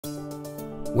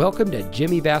Welcome to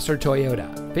Jimmy Vasser Toyota,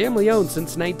 family owned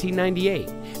since 1998.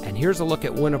 And here's a look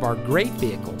at one of our great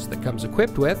vehicles that comes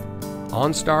equipped with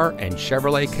OnStar and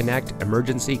Chevrolet Connect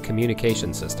emergency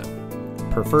communication system,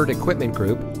 preferred equipment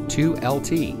group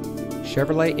 2LT,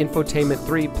 Chevrolet Infotainment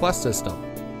 3 Plus system,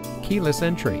 keyless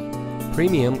entry,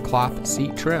 premium cloth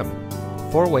seat trim,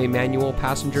 4-way manual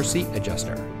passenger seat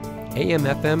adjuster,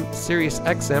 AM/FM Sirius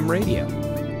XM radio,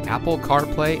 Apple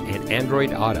CarPlay and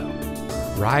Android Auto,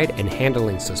 ride and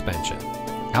handling suspension,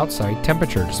 outside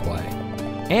temperature display,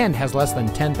 and has less than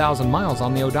 10,000 miles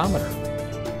on the odometer.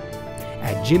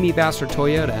 At Jimmy Vasser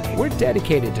Toyota, we're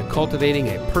dedicated to cultivating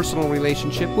a personal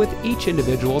relationship with each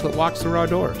individual that walks through our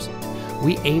doors.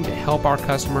 We aim to help our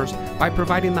customers by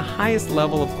providing the highest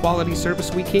level of quality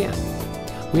service we can.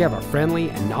 We have a friendly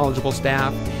and knowledgeable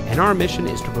staff, and our mission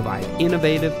is to provide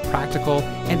innovative, practical,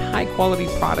 and high-quality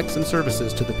products and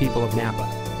services to the people of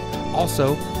Napa.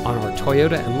 Also, on our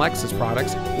Toyota and Lexus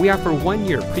products, we offer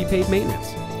 1-year prepaid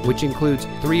maintenance, which includes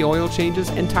 3 oil changes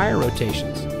and tire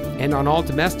rotations. And on all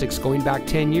domestics going back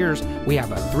 10 years, we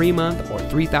have a 3-month or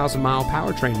 3,000-mile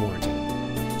powertrain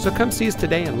warranty. So come see us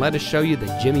today and let us show you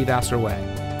the Jimmy Vasser way.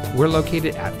 We're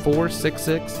located at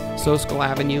 466 Soscol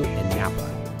Avenue in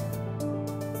Napa.